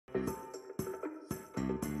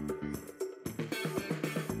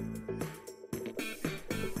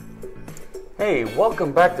Hey,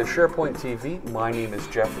 welcome back to SharePoint TV. My name is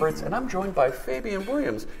Fritz, and I'm joined by Fabian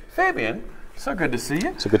Williams. Fabian, so good to see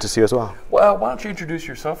you. So good to see you as well. Well, why don't you introduce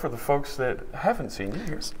yourself for the folks that haven't seen you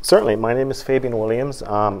here? Certainly. My name is Fabian Williams.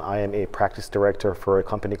 I am a practice director for a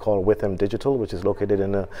company called Witham Digital, which is located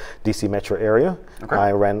in the DC metro area. Okay.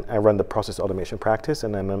 I run the process automation practice,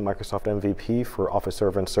 and I'm a Microsoft MVP for Office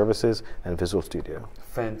Server and Services and Visual Studio.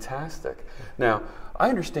 Fantastic. Now, I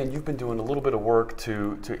understand you've been doing a little bit of work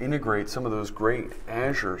to integrate some of those great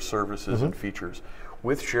Azure services and features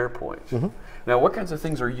with SharePoint. Now, what kinds of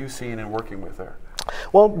things are you seeing and working with there?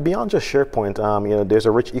 Well, beyond just SharePoint, there's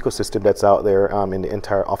a rich ecosystem that's out there in the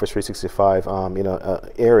entire Office 365,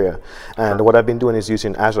 area. And what I've been doing is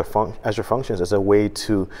using Azure Functions as a way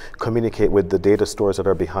to communicate with the data stores that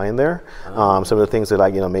are behind there. Some of the things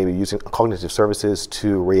that maybe using cognitive services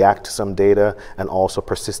to react to some data and also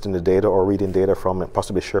persisting the data or reading data from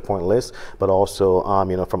possibly SharePoint lists, but also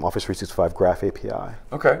from Office 365 Graph API.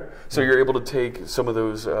 Okay, so you're able to take some of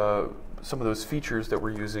those features that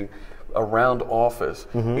we're using around Office,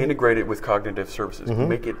 integrate it with cognitive services,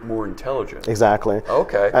 make it more intelligent. Exactly.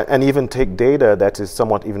 Okay. And even take data that is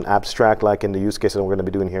somewhat even abstract, like in the use case that we're going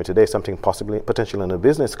to be doing here today, something potentially on a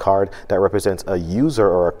business card that represents a user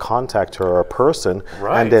or a contact or a person,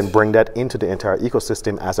 and then bring that into the entire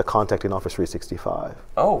ecosystem as a contact in Office 365.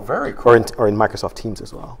 Oh, very cool. Or in Microsoft Teams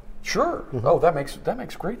as well. Sure. Oh, that makes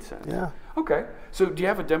great sense. Yeah. Okay. So, do you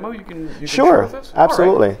have a demo you can sure, share with us?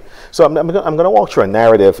 Absolutely. Right. So, I'm going to walk through a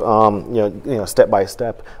narrative, step by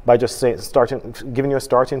step, by just giving you a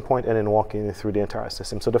starting point and then walking you through the entire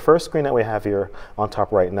system. So, the first screen that we have here on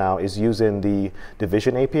top right now is using the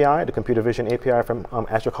Vision API, the Computer Vision API from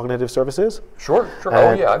Azure Cognitive Services. Sure.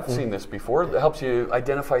 Oh, yeah, I've seen this before. It helps you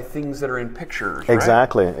identify things that are in pictures. Right?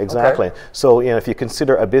 Exactly. Okay. So, if you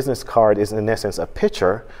consider a business card is in essence a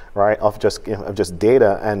picture, right, of just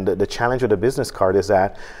data, and the challenge with a business card is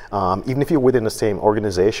that even if you're within the same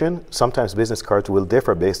organization, sometimes business cards will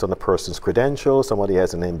differ based on the person's credentials. Somebody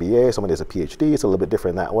has an MBA, somebody has a PhD. It's a little bit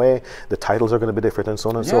different that way. The titles are going to be different, and so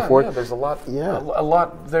on and so forth. Yeah, there's a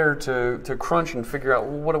lot there to crunch and figure out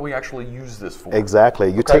what do we actually use this for.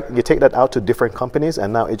 Exactly. You take that out to different companies,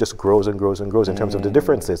 and now it just grows and grows and grows in terms of the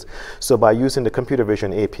differences. So by using the Computer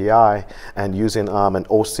Vision API and using an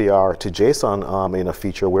OCR to JSON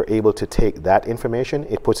feature, we're able to take that information.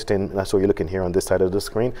 It puts it in. That's what you're looking here on this side of the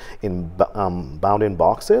screen in bounding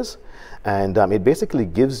boxes, and it basically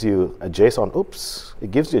gives you a JSON.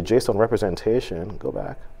 It gives you a JSON representation. Go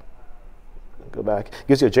back. It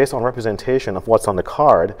gives you a JSON representation of what's on the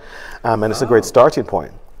card, and it's a great starting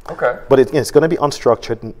point. Okay. But it's going to be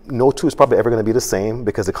unstructured. No two is probably ever going to be the same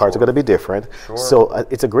because the cards are going to be different. Sure. So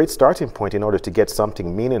it's a great starting point in order to get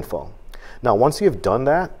something meaningful. Now, once you've done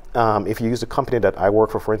that, if you use a company that I work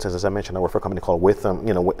for instance, as I mentioned, I work for a company called Witham,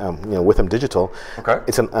 Witham Digital. Okay.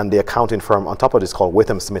 And the accounting firm on top of it is called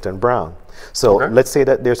Witham Smith and Brown. So let's say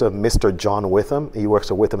that there's a Mr. John Witham. He works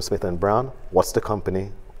for Witham Smith and Brown. What's the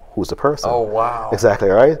company? Who's the person? Oh, wow. Exactly,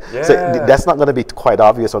 right? Yeah. So that's not going to be quite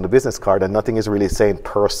obvious on the business card, and nothing is really saying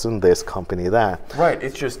person this, company that. Right,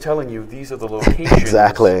 it's just telling you these are the locations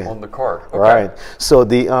on the card. Okay. Right. So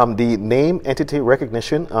the name entity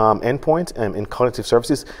recognition endpoint in cognitive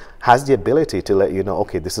services has the ability to let you know,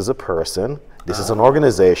 okay, this is a person, this is an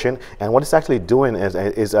organization, and what it's actually doing is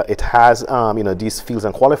it has these fields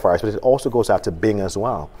and qualifiers, but it also goes out to Bing as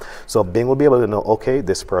well. So Bing will be able to know, okay,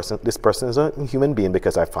 this person is a human being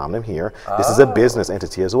because I found him here. This is a business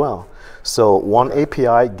entity as well. So one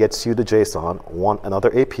API gets you the JSON,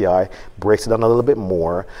 another API breaks it down a little bit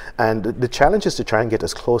more, and the challenge is to try and get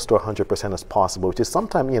as close to 100% as possible, which is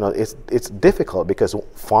sometimes it's difficult because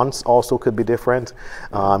fonts also could be different,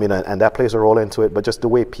 and that plays a role into it. But just the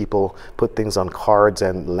way people put things on cards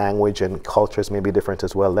and language and cultures may be different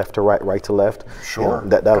as well, left to right, right to left. Sure.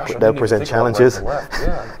 That'll present challenges. Right to left.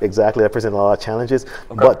 Yeah. Exactly, that present a lot of challenges.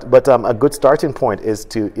 Okay. But a good starting point is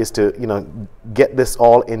to get this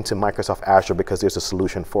all into Microsoft Azure because there's a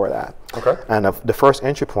solution for that. Okay. And the first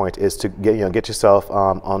entry point is to get yourself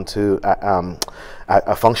onto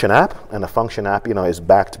a function app, and a function app is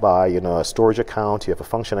backed by a storage account. You have a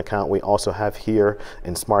function account. We also have here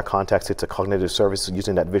in Smart Contacts, it's a cognitive service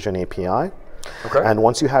using that Vision API. Okay. And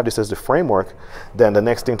once you have this as the framework, then the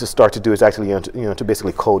next thing to start to do is actually to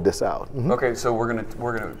basically code this out. Okay, so we're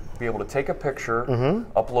gonna be able to take a picture,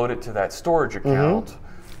 upload it to that storage account.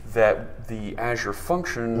 that the Azure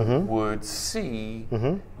function would see,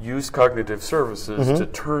 use cognitive services to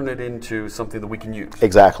turn it into something that we can use.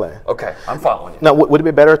 Exactly. Okay, I'm following you. Now, would it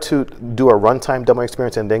be better to do a runtime demo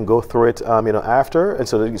experience and then go through it, after, and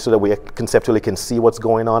so that we conceptually can see what's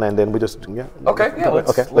going on, and then we just Okay, yeah,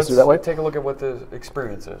 let's do that way. Take a look at what the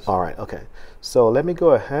experience is. All right. Okay. So let me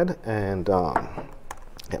go ahead and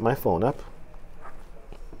get my phone up.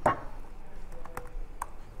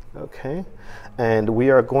 Okay, and we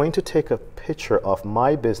are going to take a picture of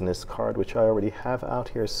my business card, which I already have out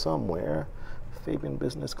here somewhere. Fabian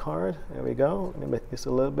business card. There we go. Let me make this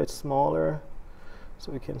a little bit smaller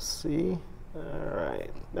so we can see. All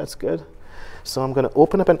right, that's good. So I'm going to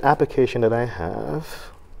open up an application that I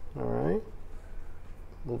have. All right.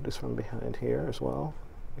 Move this from behind here as well.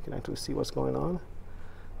 We can actually see what's going on.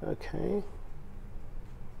 Okay.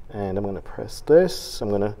 And I'm going to press this. I'm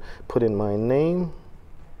going to put in my name.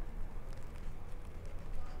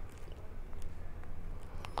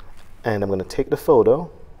 And I'm going to take the photo.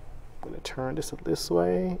 I'm going to turn this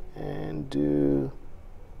way and do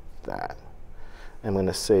that. I'm going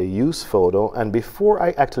to say use photo. And before I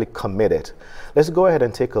actually commit it, let's go ahead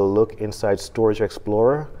and take a look inside Storage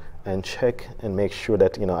Explorer and check and make sure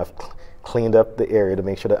that I've cleaned up the area to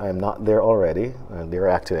make sure that I'm not there already. And there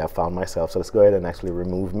actually I found myself. So let's go ahead and actually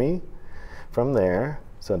remove me from there.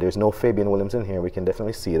 So there's no Fabian Williams in here. We can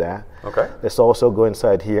definitely see that. Okay. Let's also go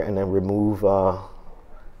inside here and then remove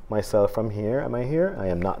myself from here. Am I here? I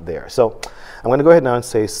am not there. So I'm going to go ahead now and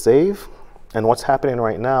say save. And what's happening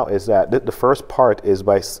right now is that the first part is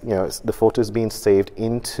by the photo is being saved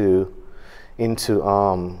into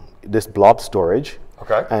this blob storage.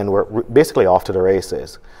 Okay. And we're basically off to the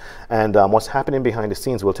races. And what's happening behind the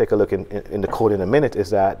scenes, we'll take a look in the code in a minute, is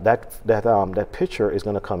that picture is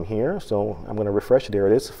going to come here. So I'm going to refresh. There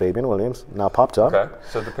it is, Fabian Williams, now popped up. Okay,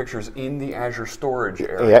 so the picture's in the Azure storage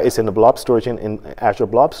area. Yeah, it's in the blob storage, in Azure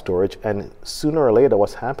blob storage. And sooner or later,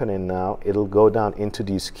 what's happening now, it'll go down into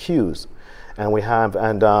these queues. And we have,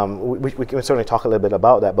 we can certainly talk a little bit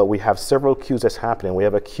about that, but we have several queues that's happening. We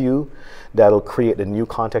have a queue that'll create the new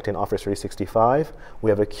contact in Office 365. We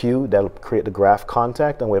have a queue that'll create the graph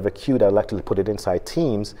contact, and we have a queue that'll actually put it inside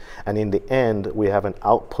Teams. And in the end, we have an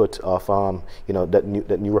output of,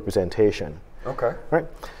 that new representation. Okay. Right.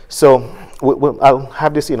 So I'll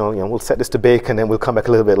have this, we'll set this to bake, and then we'll come back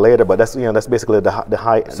a little bit later. But that's, that's basically the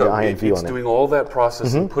high-end view on it. So it's doing all that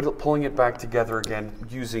process and pulling it back together again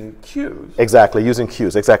using queues. Exactly, using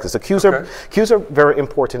queues. Exactly. So queues are very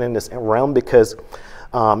important in this realm because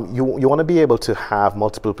you want to be able to have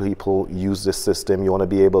multiple people use this system. You want to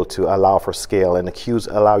be able to allow for scale, and the queues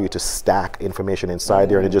allow you to stack information inside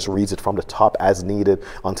there, and it just reads it from the top as needed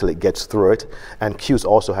until it gets through it. And queues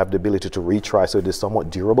also have the ability to retry, so it is somewhat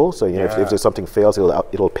durable. So if there's something fails,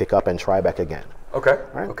 it'll pick up and try back again. Okay.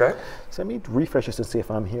 Right? Okay. So let me refresh this and see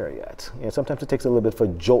if I'm here yet. Sometimes it takes a little bit for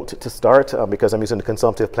Jolt to start because I'm using the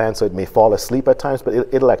consumptive plan, so it may fall asleep at times, but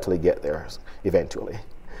it'll actually get there eventually.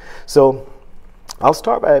 So I'll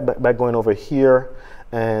start by going over here,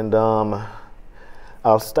 and I'll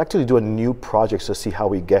actually do a new project to see how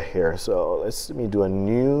we get here. So let me do a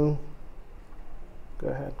new, go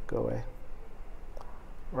ahead, go away.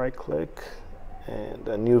 Right click, and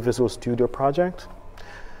a new Visual Studio project.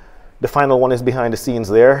 The final one is behind the scenes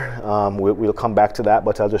there. We'll come back to that,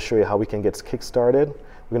 but I'll just show you how we can get kick-started.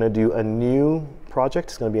 We're going to do a new project.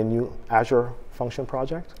 It's going to be a new Azure function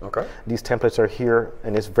project. Okay. These templates are here,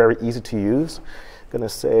 and it's very easy to use. Going to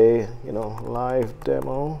say, live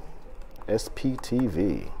demo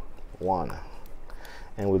SPTV 1,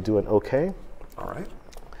 and we'll do an OK. All right.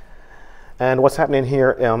 And what's happening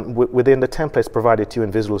here, within the templates provided to you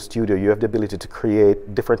in Visual Studio, you have the ability to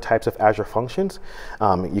create different types of Azure functions.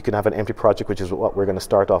 You can have an empty project, which is what we're going to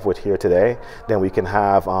start off with here today. Then we can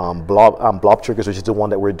have blob triggers, which is the one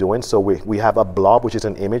that we're doing. So we have a blob, which is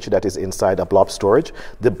an image that is inside a blob storage.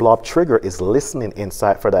 The blob trigger is listening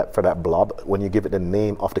inside for that blob when you give it the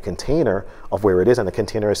name of the container of where it is, and the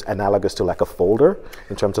container is analogous to like a folder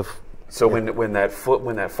in terms of. So when that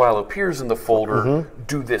file appears in the folder,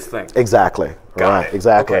 do this thing. Exactly. Got it.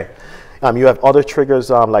 Exactly. Okay. You have other triggers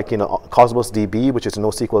like Cosmos DB, which is a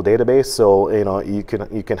NoSQL database. So you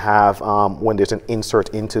can have when there's an insert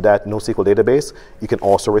into that NoSQL database, you can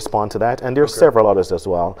also respond to that. And there's several others as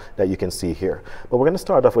well that you can see here. But we're going to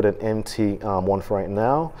start off with an empty one for right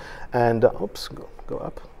now. And oops, go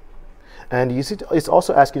up. And you see, it's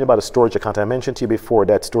also asking about a storage account. I mentioned to you before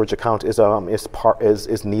that storage account is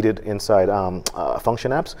needed inside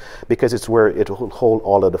function apps because it's where it will hold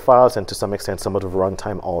all of the files, and to some extent, some of the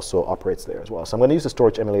runtime also operates there as well. So I'm going to use the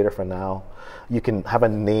storage emulator for now. You can have a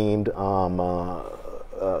named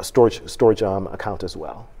storage account as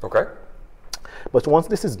well. Okay. But once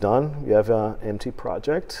this is done, you have an empty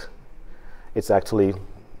project. It's actually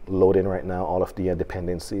loading right now all of the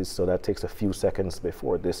dependencies, so that takes a few seconds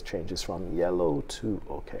before this changes from yellow to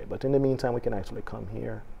okay. But in the meantime, we can actually come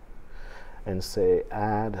here and say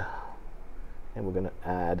add, and we're going to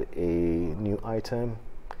add a new item.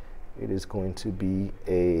 It is going to be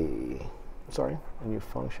a new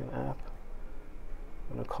function app.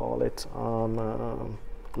 I'm going to call it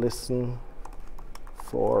listen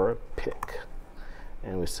for pick,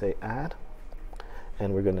 and we say add,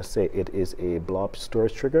 and we're going to say it is a blob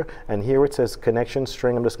storage trigger. And here it says connection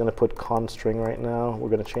string. I'm just going to put con string right now. We're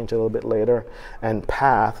going to change it a little bit later. And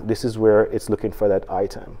path, this is where it's looking for that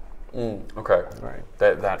item. Okay. Right.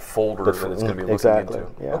 That folder that it's going to be looking into.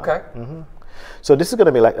 Yeah. Okay. So this is going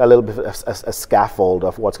to be like a little bit of a scaffold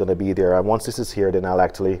of what's going to be there. And once this is here, then I'll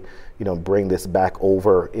actually, bring this back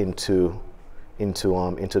over into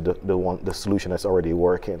the solution that's already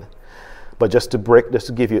working. But just to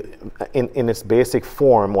give you in its basic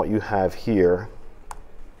form, what you have here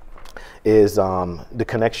is the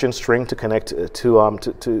connection string to connect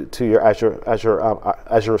to your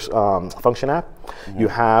Azure function app. You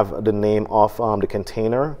have the name of the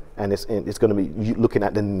container, and it's going to be looking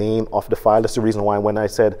at the name of the file. That's the reason why when I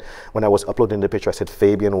was uploading the picture, I said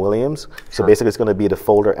Fabian Williams. So basically, it's going to be the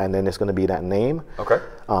folder, and then it's going to be that name. Okay.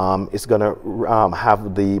 It's going to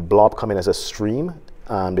have the blob coming as a stream.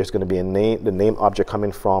 There's going to be the name object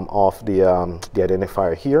coming from off the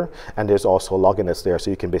identifier here, and there's also login that's there,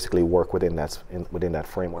 so you can basically work within that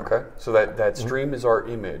framework. Okay, so that stream is our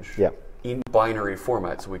image. Yeah. In binary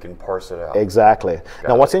format, so we can parse it out. Exactly.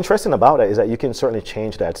 Now, what's interesting about it is that you can certainly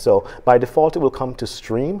change that. So by default, it will come to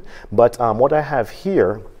stream, but what I have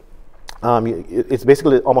here, it's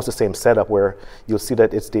basically almost the same setup where you'll see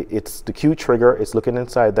that it's the queue trigger. It's looking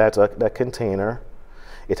inside that container.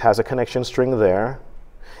 It has a connection string there.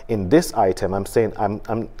 In this item, I'm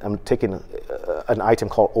taking an item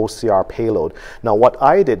called OCR payload. Now, what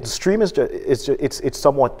I did, stream is it's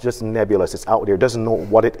somewhat just nebulous. It's out there. It doesn't know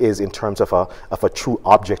what it is in terms of a true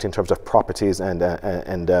object in terms of properties and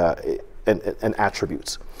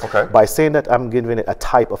attributes. Okay. By saying that I'm giving it a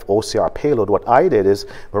type of OCR payload, what I did is,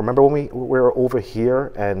 remember when we were over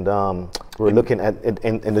here and we were looking at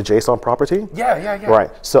in the JSON property? Yeah. Right.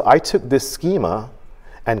 So I took this schema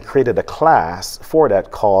and created a class for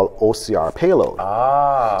that called OCR payload.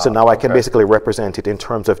 So now I can basically represent it in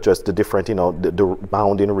terms of just the different, the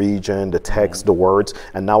bounding region, the text, the words,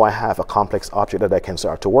 and now I have a complex object that I can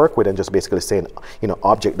start to work with, and just basically saying,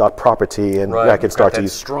 object.property, and I can start to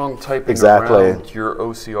use strong typing around your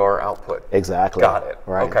OCR output. Exactly. Got it.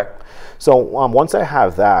 Right. Okay. So once I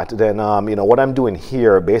have that, then what I'm doing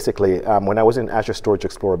here, basically, when I was in Azure Storage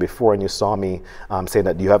Explorer before, and you saw me saying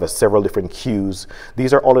that you have several different queues,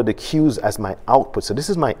 these are all of the queues as my output. So this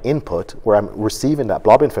is my input where I'm receiving that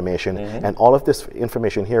blob information, and all of this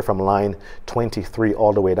information here from line 23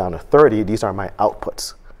 all the way down to 30, these are my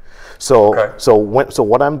outputs. So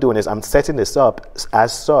what I'm doing is I'm setting this up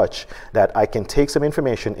as such that I can take some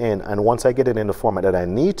information in, and once I get it in the format that I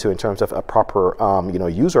need to in terms of a proper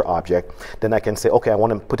user object, then I can say, okay, I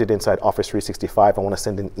want to put it inside Office 365, I want to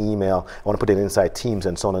send an email, I want to put it inside Teams,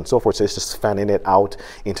 and so on and so forth. So it's just fanning it out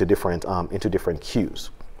into different queues.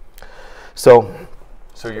 So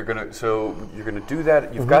you're gonna do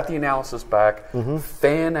that. You've got the analysis back.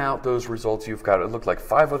 Fan out those results. You've got, it looked like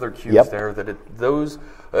 5 other queues there.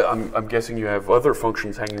 I'm guessing you have other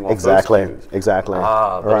functions hanging off those queues. Exactly.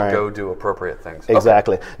 That'll go do appropriate things.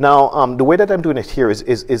 Exactly. Okay. Now, the way that I'm doing it here is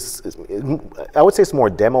I would say it's more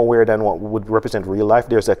demo-aware than what would represent real life.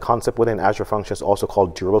 There's a concept within Azure Functions also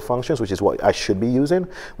called durable functions, which is what I should be using,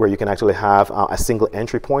 where you can actually have a single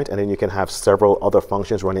entry point, and then you can have several other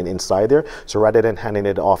functions running inside there. So rather than handing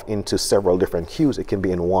it off into several different queues, it can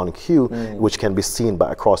be in one queue, which can be seen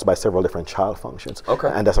across by several different child functions. Okay.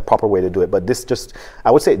 And that's a proper way to do it. But this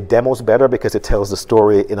I would say demo's better because it tells the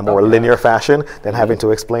story in a more linear fashion than having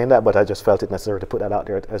to explain that, but I just felt it necessary to put that out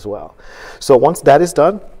there as well. So once that is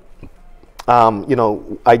done,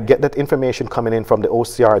 I get that information coming in from the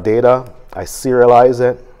OCR data, I serialize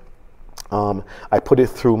it, I put it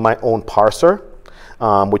through my own parser,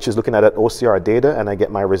 which is looking at that OCR data, and I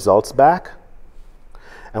get my results back.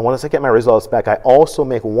 And once I get my results back, I also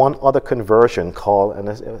make one other conversion called, and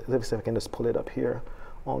let me see if I can just pull it up here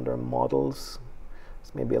under models.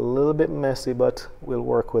 It's maybe a little bit messy, but we'll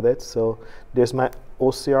work with it. So there's my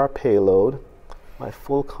OCR payload, my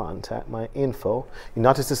full contact, my info. You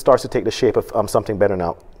notice it starts to take the shape of something better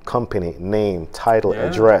now. company, name, title,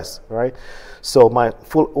 address, right? So my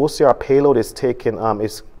full OCR payload is taking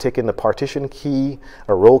the partition key,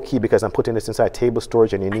 a row key, because I'm putting this inside table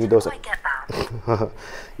storage, and you need those. Quite get that.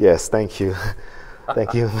 Yes, thank you.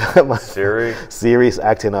 Thank you. Siri's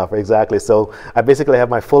acting up, exactly. So I basically have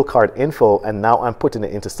my full card info, and now I'm putting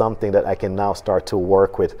it into something that I can now start to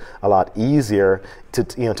work with a lot easier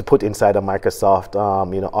to put inside a Microsoft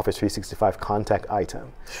Office 365 contact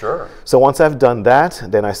item. Sure. So once I've done that,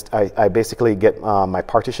 then I basically get my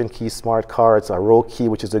partition key, smart cards, a row key,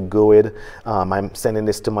 which is a GUID. I'm sending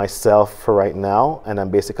this to myself for right now, and I'm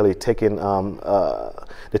basically taking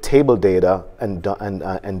the table data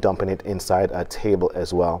and dumping it inside a table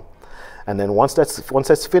as well. And then once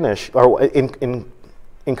that's finished, or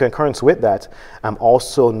in concurrence with that, I'm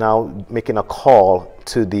also now making a call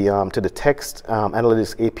to the text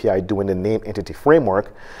analytics API doing the name entity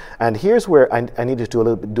framework. And here's where I need to do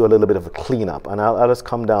a little bit of a cleanup. And I'll just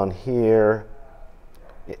come down here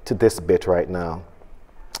to this bit right now.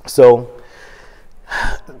 So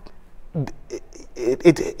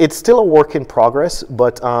it's still a work in progress,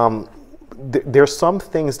 but there's some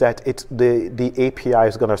things that the API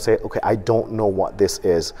is going to say, okay, I don't know what this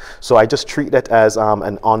is. So I just treat that as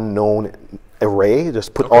an unknown array.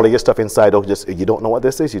 Just put all of your stuff inside. Oh, just you don't know what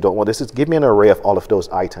this is. You don't know what this is. Give me an array of all of those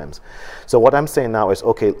items. So what I'm saying now is,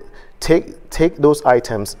 okay, take those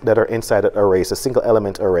items that are inside that array, it's a single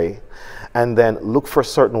element array, and then look for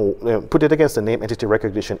certain, put it against the name entity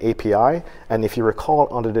recognition API. And if you recall,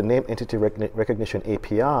 under the name entity recognition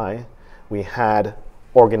API, we had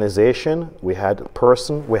organization, we had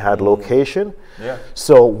person, we had location. Yeah.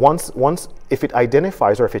 So once if it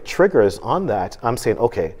identifies or if it triggers on that, I'm saying,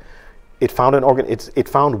 okay, it found it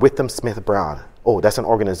found Witham Smith Brown. Oh, that's an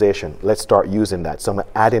organization. Let's start using that. So I'm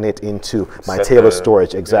adding it into my table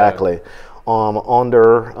storage. Exactly.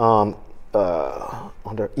 Yeah.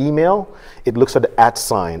 Under email, it looks at the @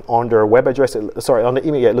 sign. Under web address, on the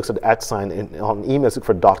email, it looks at the @ sign. On email, it's look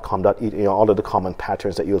for .com, all of the common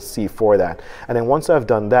patterns that you'll see for that. And then once I've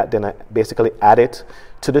done that, then I basically add it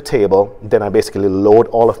to the table. Then I basically load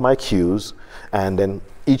all of my queues, and then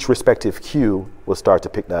each respective queue will start to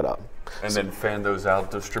pick that up. And then fan those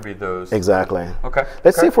out, distribute those. Exactly. Okay.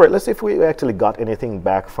 Let's see if we actually got anything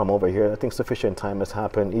back from over here. I think sufficient time has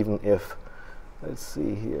happened, even if, let's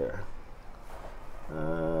see here.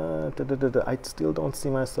 I still don't see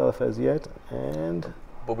myself as yet,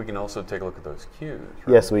 but we can also take a look at those queues,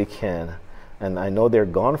 right? Yes, we can, and I know they're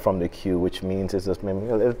gone from the queue, which means it's just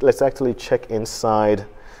let's actually check inside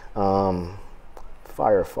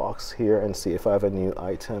Firefox here and see if I have a new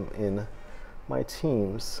item in my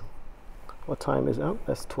Teams. What time is it? Oh,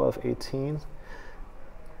 that's 12:18.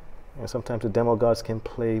 And sometimes the demo gods can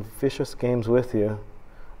play vicious games with you.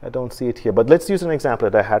 I don't see it here, but let's use an example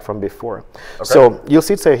that I had from before. Okay. So you'll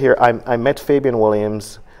see it say here, I met Fabian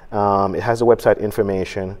Williams. It has the website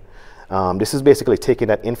information. This is basically taking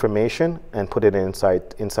that information and put it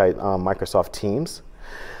inside Microsoft Teams.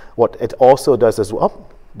 What it also does is,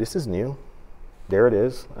 this is new. There it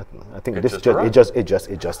is. I think it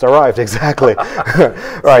just arrived. Exactly.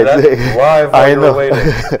 Right. Live while you're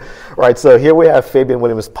waiting. Right. So here we have Fabian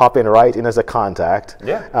Williams popping right in as a contact.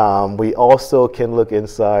 Yeah. We also can look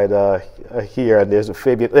inside here, and there's a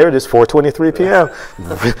Fabian. There it is, 4:23 p.m.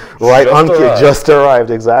 Right on cue. Just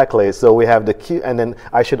arrived. Exactly. So we have the queue, and then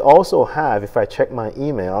I should also have, if I check my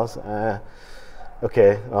emails.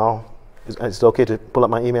 Okay. Well, is it okay to pull up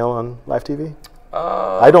my email on live TV?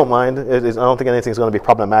 I don't mind. I don't think anything's going to be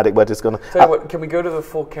problematic, but it's going to. Tell you what, can we go to the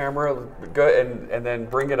full camera, and then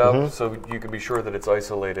bring it up so you can be sure that it's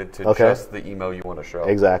isolated to just the email you want to show.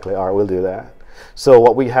 Exactly. All right, we'll do that. So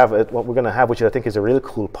what we're going to have, which I think is a really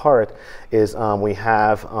cool part, is we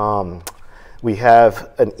have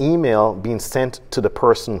an email being sent to the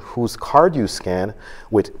person whose card you scan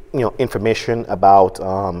with information about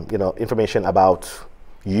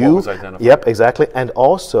you. What was identified. Yep, exactly, and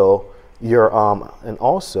also.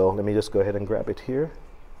 Let me just go ahead and grab it here,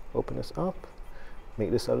 open this up,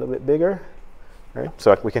 make this a little bit bigger, right?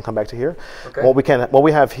 So we can come back to here. Okay. What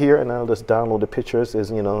we have here, and I'll just download the pictures,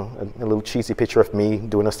 is a little cheesy picture of me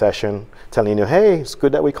doing a session, telling you, hey, it's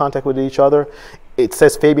good that we contact with each other. It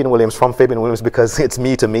says Fabian Williams from Fabian Williams because it's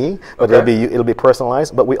me to me, but it'll be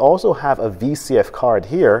personalized. But we also have a VCF card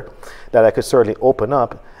here that I could certainly open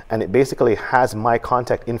up. And it basically has my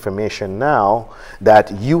contact information now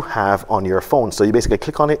that you have on your phone. So you basically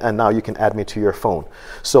click on it, and now you can add me to your phone.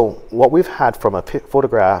 So what we've had from a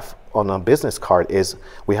photograph on a business card is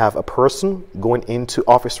we have a person going into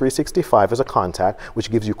Office 365 as a contact, which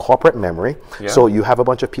gives you corporate memory. Yeah. So you have a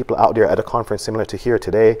bunch of people out there at a conference similar to here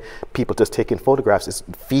today, people just taking photographs. It's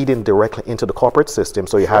feeding directly into the corporate system.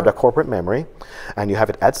 So you have that corporate memory, and you have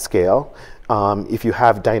it at scale. If you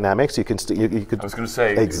have Dynamics, you can. You could. I was going to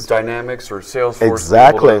say Dynamics or Salesforce.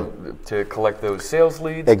 Exactly. To collect those sales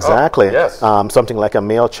leads. Exactly. Oh, yes. Something like a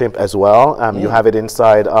MailChimp as well. You have it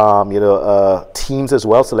inside, Teams as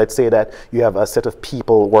well. So let's say that you have a set of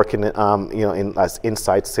people working, as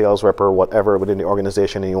inside sales rep or whatever within the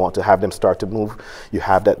organization, and you want to have them start to move. You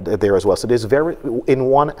have that there as well. So there's in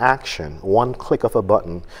one action, one click of a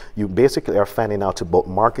button, you basically are fanning out to both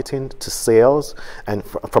marketing, to sales, and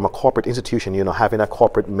from a corporate institution. Having a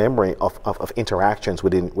corporate memory of interactions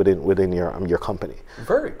within your company.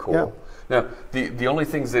 Very cool. Yeah. Now, the only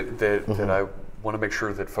things that I want to make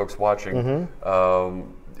sure that folks watching,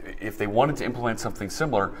 if they wanted to implement something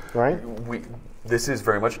similar, right? This is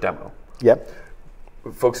very much demo. Yep.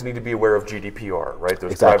 Folks need to be aware of GDPR, right?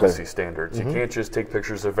 Those exactly. privacy standards. You can't just take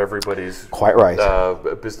pictures of everybody's quite right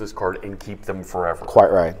business card and keep them forever.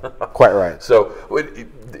 Quite right. Quite right. So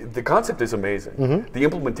the concept is amazing. The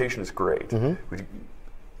implementation is great.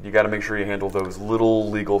 You got to make sure you handle those little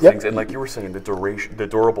legal things, and like you were saying, the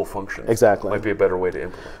durable functions. Exactly. Might be a better way to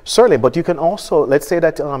implement. Certainly, but you can also, let's say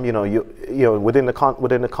that within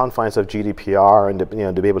the confines of GDPR, and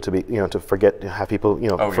to be able to be to have people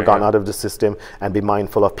forgotten out of the system and be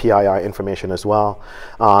mindful of PII information as well.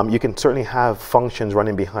 You can certainly have functions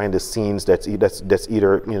running behind the scenes that's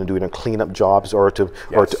either doing a cleanup jobs or to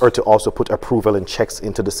also put approval and checks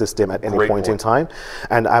into the system at any point in time.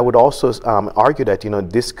 And I would also argue that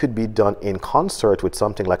this could be done in concert with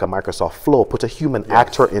something like a Microsoft Flow. Put a human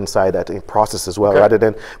actor inside that process as well, rather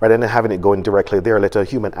than having it going directly there. Let a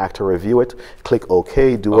human actor review it, click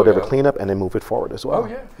OK, do whatever cleanup, and then move it forward as well. Oh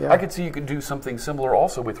yeah. I could see you could do something similar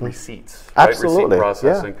also with receipts. Absolutely. Right? Receipt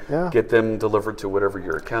processing. Yeah. Get them delivered to whatever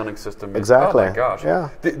your accounting system is. Exactly. Oh my gosh.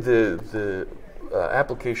 Yeah. The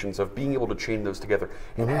applications of being able to chain those together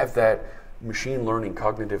and have that machine learning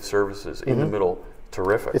cognitive services in the middle.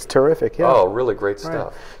 Terrific. It's terrific, yeah. Oh, really great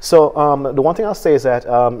stuff. So the one thing I'll say is that,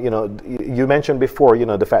 you mentioned before,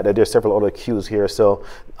 the fact that there's several other queues here. So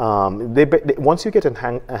once you get a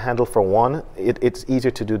handle for one, it's easier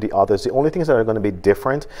to do the others. The only things that are going to be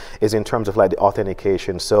different is in terms of like the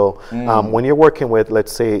authentication. So when you're working with,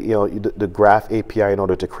 let's say, the Graph API in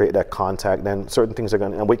order to create that contact, then certain things are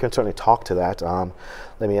going to, and we can certainly talk to that.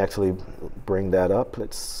 Let me actually bring that up.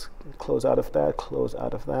 Let's close out of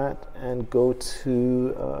that, and go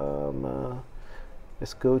to,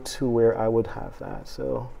 let's go to where I would have that.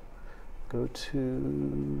 So go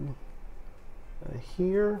to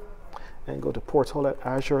here, and go to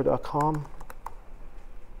portal@azure.com.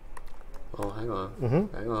 Oh, hang on.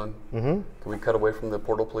 Hang on. Can we cut away from the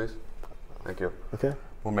portal, please? Thank you. Okay.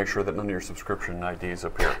 We'll make sure that none of your subscription IDs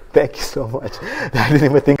appear. Thank you so much. I didn't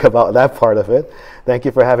even think about that part of it. Thank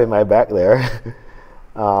you for having my back there.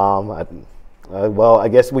 Well, I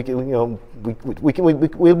guess we can,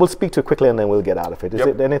 we'll speak to it quickly and then we'll get out of it. Is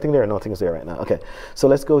there anything there? Nothing's there right now. Okay, so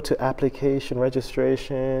let's go to application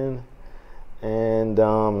registration, and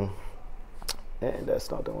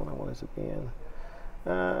that's not the one I wanted to be in.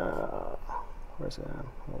 Where's that?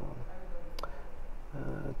 Hold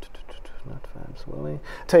on. Not Fabs Willie.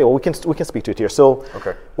 Tell you what, we can speak to it here. So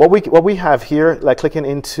what we have here, like clicking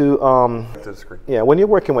into when you're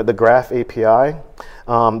working with the Graph API,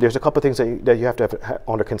 there's a couple of things that you have to have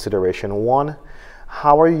under consideration. One,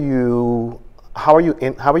 how are you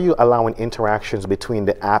allowing interactions between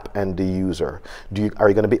the app and the user? Are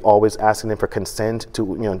you going to be always asking them for consent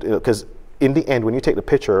to, because in the end, when you take the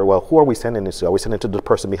picture, well, who are we sending this to? Are we sending it to the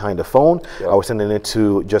person behind the phone? Are we sending it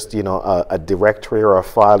to just, a directory or a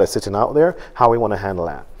file that's sitting out there? How we want to handle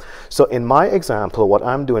that? So in my example, what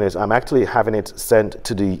I'm doing is I'm actually having it sent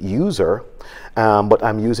to the user, but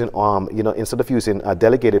I'm using, instead of using a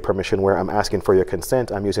delegated permission where I'm asking for your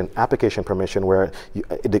consent, I'm using application permission where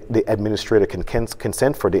the administrator can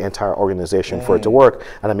consent for the entire organization for it to work,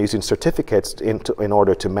 and I'm using certificates in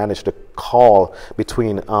order to manage the call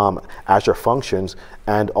between Azure Functions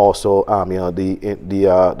and also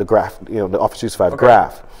the graph, the Office 365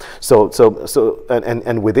 graph. So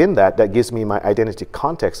and within that gives me my identity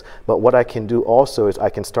context. But what I can do also is I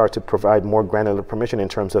can start to provide more granular permission in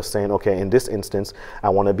terms of saying, okay, in this instance, I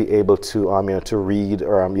want to be able to to read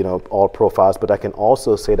or all profiles. But I can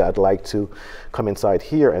also say that I'd like to come inside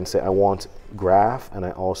here and say I want graph, and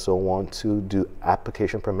I also want to do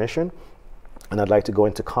application permission. and I'd like to go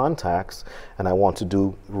into contacts, and I want to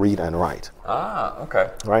do read and write. Ah, okay.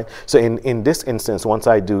 Right. So in this instance, once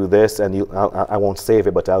I do this, and I won't save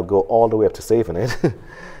it, but I'll go all the way up to saving it,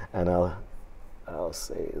 and I'll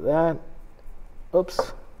say that.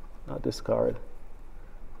 Oops, not discard.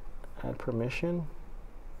 Add permission.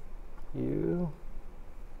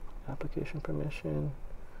 Application permission.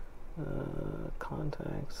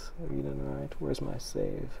 Contacts. Read and write. Where's my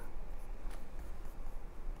save?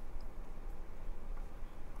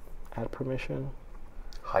 Add permission.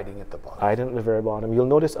 Hiding at the bottom. Hiding at the very bottom. You'll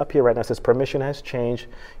notice up here right now it says permission has changed.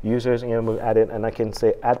 Users, move added, and I can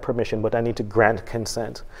say add permission, but I need to grant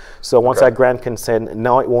consent. So once I grant consent,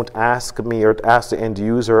 now it won't ask me or ask the end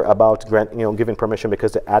user about giving permission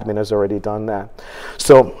because the admin has already done that.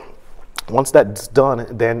 So once that's done,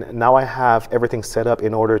 then now I have everything set up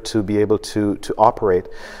in order to be able to operate.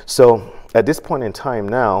 So at this point in time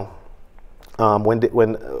now,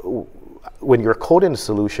 when you're coding a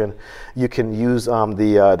solution, you can use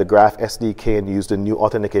the Graph SDK and use the new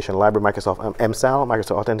authentication library, Microsoft MSAL,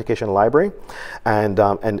 Microsoft Authentication Library, and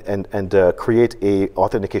create a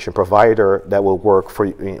authentication provider that will work for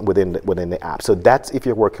you within the app. So that's if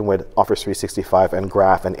you're working with Office 365 and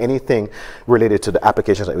Graph and anything related to the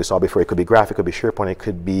applications that we saw before. It could be Graph, it could be SharePoint, it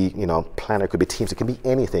could be Planner, it could be Teams, it could be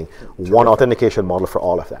anything. One authentication model for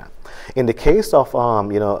all of that. In the case of well,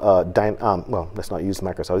 let's not use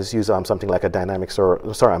Microsoft. Let's use something like a Dynamics or a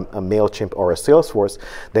Mailchimp or a Salesforce.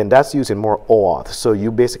 Then that's using more OAuth. So you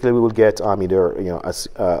basically will get either a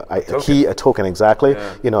key, a token, exactly.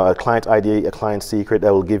 Yeah. A client ID, a client secret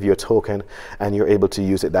that will give you a token, and you're able to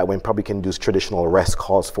use it that way. And probably can use traditional REST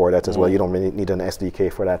calls for that as well. You don't really need an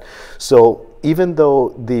SDK for that. So even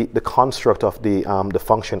though the construct of the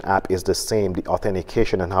function app is the same, the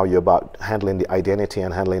authentication and how you're about handling the identity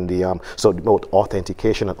and handling the so both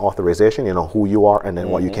authentication and authorization, who you are and then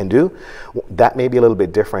what you can do, that may be a little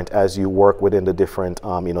bit different as you work within the different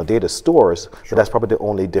data stores. Sure. But that's probably the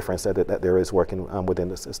only difference that there is working within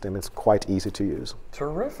the system. It's quite easy to use.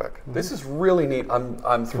 Terrific. This is really neat.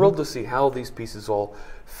 I'm thrilled to see how these pieces all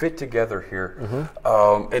fit together here.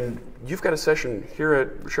 And you've got a session here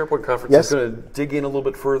at SharePoint Conference that's going to dig in a little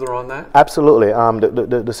bit further on that? Absolutely.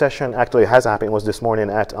 The session actually has happened. It was this morning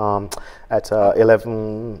at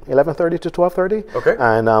 11:30 to 12:30. Okay.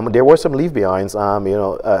 And there were some leave-behinds, for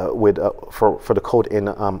the code in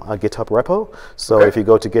a GitHub repo. So if you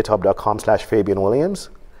go to github.com/Fabian Williams.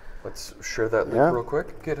 Let's share that link real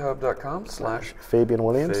quick. GitHub.com/Fabian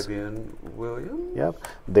Williams. Fabian Williams. Yep.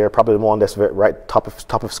 They're probably the one that's right top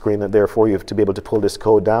of screen there for you to be able to pull this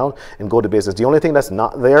code down and go to business. The only thing that's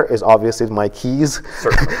not there is obviously my keys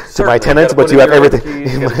to my tenants, but you have everything.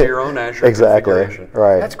 Your own Azure exactly.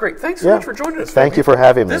 Right. That's great. Thanks so much for joining us. Thank you for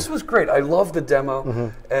having me. This was great. I love the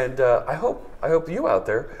demo, and I hope you out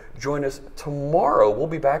there join us tomorrow. We'll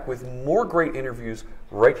be back with more great interviews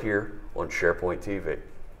right here on SharePoint TV.